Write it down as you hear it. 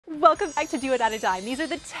Welcome back to Doitonadime. These are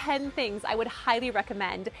the 10 things I would highly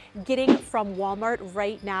recommend getting from Walmart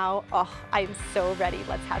right now. Oh, I'm so ready.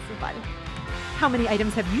 Let's have some fun. How many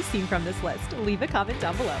items have you seen from this list? Leave a comment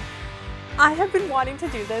down below. I have been wanting to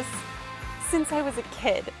do this since I was a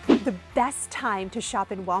kid. The best time to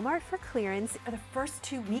shop in Walmart for clearance are the first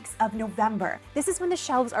 2 weeks of November. This is when the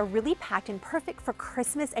shelves are really packed and perfect for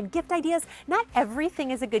Christmas and gift ideas. Not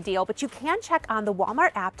everything is a good deal, but you can check on the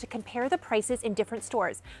Walmart app to compare the prices in different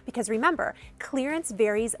stores. Because remember, clearance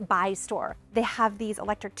varies by store. They have these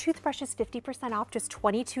electric toothbrushes 50% off, just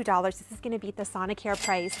 $22. This is gonna beat the Sonicare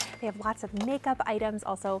price. They have lots of makeup items,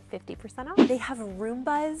 also 50% off. They have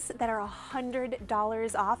Roombas that are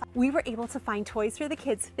 $100 off. We were able to find toys for the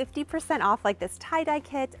kids 50% off, like this tie-dye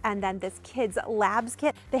kit and then this kids labs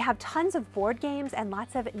kit. They have tons of board games and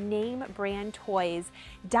lots of name brand toys.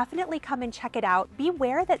 Definitely come and check it out.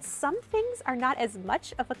 Beware that some things are not as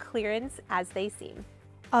much of a clearance as they seem.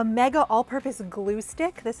 A mega all-purpose glue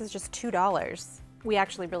stick. This is just $2. We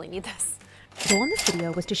actually really need this. The goal in this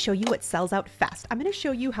video was to show you what sells out fast. I'm going to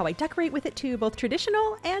show you how I decorate with it too, both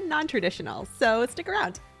traditional and non-traditional. So stick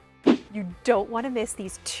around. You don't want to miss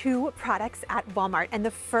these 2 products at Walmart. And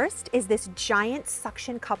the first is this giant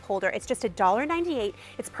suction cup holder. It's just $1.98.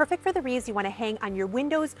 It's perfect for the wreaths you want to hang on your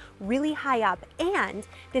windows really high up. And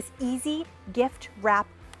this easy gift wrap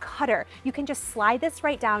cutter. You can just slide this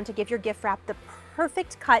right down to give your gift wrap the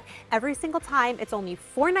perfect cut every single time. It's only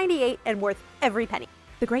 $4.98 and worth every penny.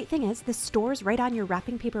 The great thing is this store's right on your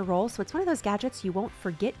wrapping paper roll, so it's one of those gadgets you won't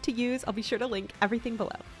forget to use. I'll be sure to link everything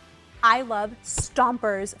below. I love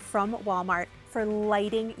stompers from Walmart for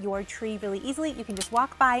lighting your tree really easily. You can just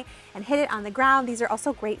walk by and hit it on the ground. These are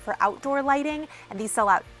also great for outdoor lighting, and these sell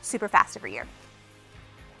out super fast every year.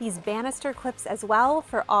 These banister clips as well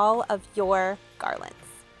for all of your garlands.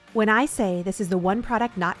 When I say this is the one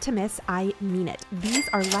product not to miss, I mean it. These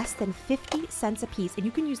are less than 50 cents a piece, and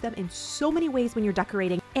you can use them in so many ways when you're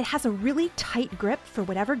decorating. It has a really tight grip for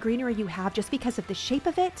whatever greenery you have just because of the shape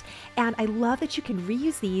of it, and I love that you can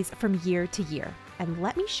reuse these from year to year. And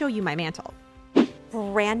let me show you my mantle.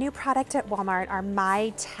 Brand new product at Walmart are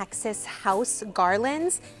My Texas House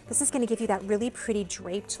garlands. This is going to give you that really pretty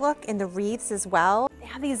draped look in the wreaths as well. They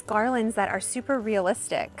have these garlands that are super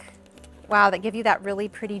realistic. Wow, that give you that really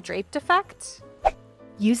pretty draped effect.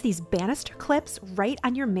 Use these banister clips right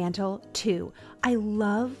on your mantle too. I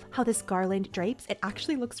love how this garland drapes. It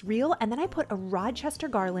actually looks real. And then I put a Rochester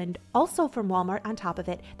garland, also from Walmart, on top of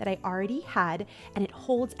it that I already had, and it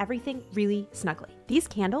holds everything really snugly. These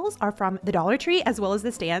candles are from the Dollar Tree as well as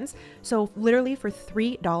the stands. So literally for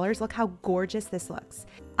 $3, look how gorgeous this looks.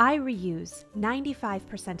 I reuse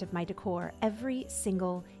 95% of my decor every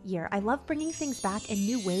single year. I love bringing things back in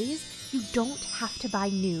new ways. You don't have to buy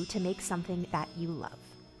new to make something that you love.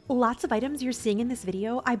 Lots of items you're seeing in this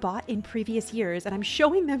video I bought in previous years, and I'm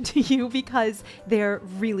showing them to you because they're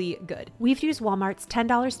really good. We've used Walmart's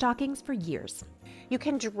 $10 stockings for years. You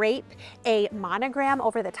can drape a monogram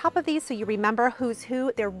over the top of these so you remember who's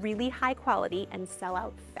who. They're really high quality and sell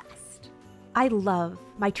out fast. I love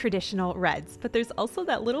my traditional reds, but there's also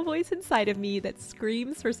that little voice inside of me that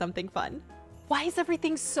screams for something fun. Why is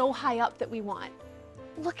everything so high up that we want?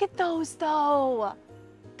 Look at those though.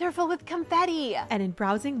 They're filled with confetti. And in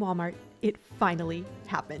browsing Walmart, it finally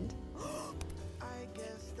happened.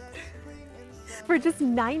 For just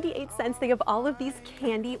 98 cents, they have all of these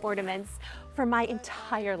candy ornaments. For my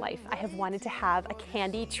entire life, I have wanted to have a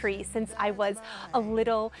candy tree since I was a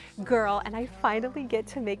little girl, and I finally get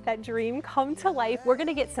to make that dream come to life. We're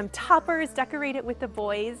gonna get some toppers, decorate it with the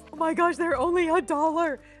boys. Oh my gosh, they're only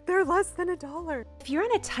 $1. They're less than $1. If you're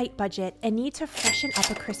on a tight budget and need to freshen up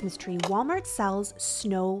a Christmas tree, Walmart sells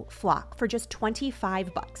Snow Flock for just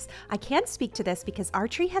 25 bucks. I can speak to this because our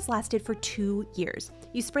tree has lasted for 2 years.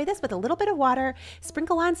 You spray this with a little bit of water,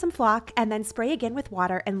 sprinkle on some flock, and then spray again with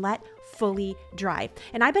water and let fully dry.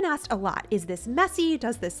 And I've been asked a lot, is this messy?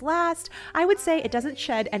 Does this last? I would say it doesn't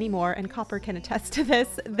shed any more, and Copper can attest to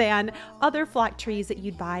this, than other flock trees that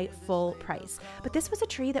you'd buy full price. But this was a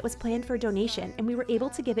tree that was planned for a donation, and we were able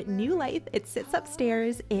to give it new life. It sits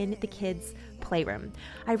upstairs in the kids' playroom.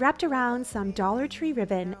 I wrapped around some Dollar Tree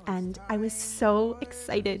ribbon, and I was so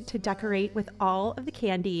excited to decorate with all of the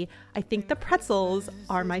candy. I think the pretzels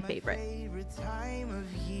are my favorite.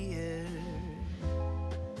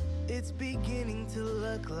 It's beginning to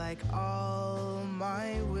look like all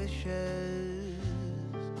my wishes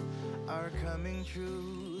are coming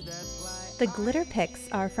true. that fly. The glitter picks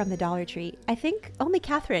are from the Dollar Tree. I think only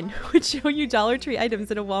Kathryn would show you Dollar Tree items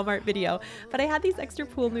in a Walmart video, but I had these extra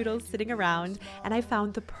pool noodles sitting around and I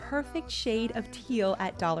found the perfect shade of teal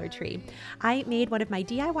at Dollar Tree. I made one of my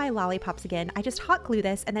DIY lollipops again. I just hot glue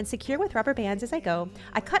this and then secure with rubber bands as I go.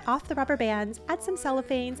 I cut off the rubber bands, add some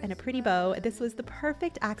cellophanes and a pretty bow. This was the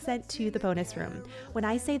perfect accent to the bonus room. When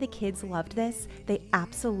I say the kids loved this, they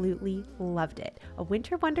absolutely loved it. A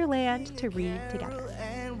winter wonderland to read together.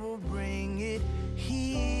 And we'll bring it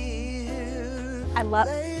here. I love.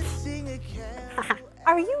 Let's sing a carol.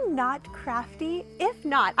 Are you not crafty? If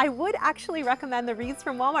not, I would actually recommend the wreaths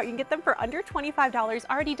from Walmart. You can get them for under $25,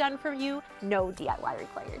 already done for you, no DIY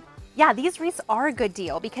required. Yeah, these wreaths are a good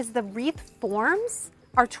deal because the wreath forms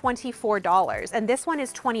are $24 and this one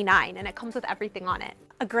is $29 and it comes with everything on it.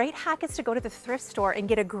 A great hack is to go to the thrift store and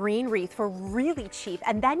get a green wreath for really cheap,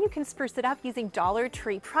 and then you can spruce it up using Dollar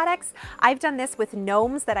Tree products. I've done this with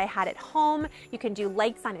gnomes that I had at home. You can do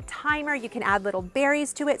lights on a timer. You can add little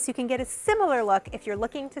berries to it so you can get a similar look if you're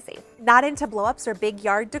looking to save. Not into blow-ups or big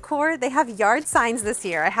yard decor? They have yard signs this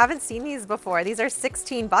year. I haven't seen these before. These are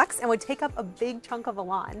 16 bucks and would take up a big chunk of a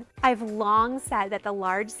lawn. I've long said that the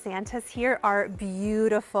large Santas here are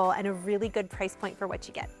beautiful and a really good price point for what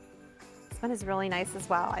you get. This one is really nice as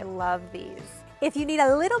well. I love these. If you need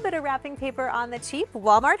a little bit of wrapping paper on the cheap,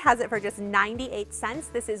 Walmart has it for just 98 cents.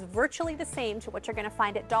 This is virtually the same to what you're gonna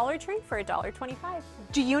find at Dollar Tree for $1.25.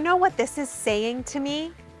 Do you know what this is saying to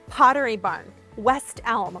me? Pottery Barn, West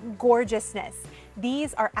Elm, gorgeousness.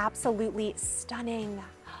 These are absolutely stunning.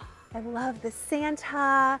 I love the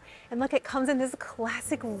Santa. And look, it comes in this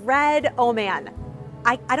classic red. Oh man,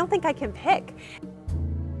 I don't think I can pick.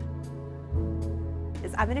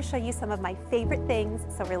 I'm going to show you some of my favorite things,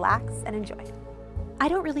 so relax and enjoy. I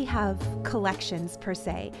don't really have collections per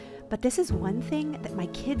se, but this is one thing that my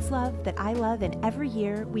kids love, that I love, and every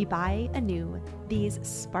year we buy anew, these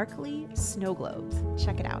sparkly snow globes.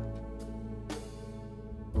 Check it out.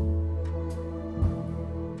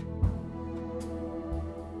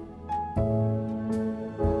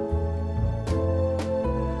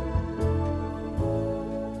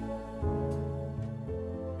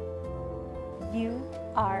 You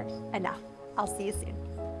are enough. I'll see you soon.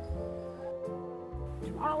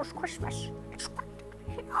 Tomorrow's Christmas.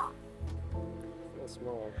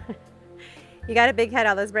 Small. You got a big head,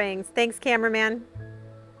 all those rings. Thanks, cameraman.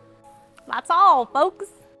 That's all, folks.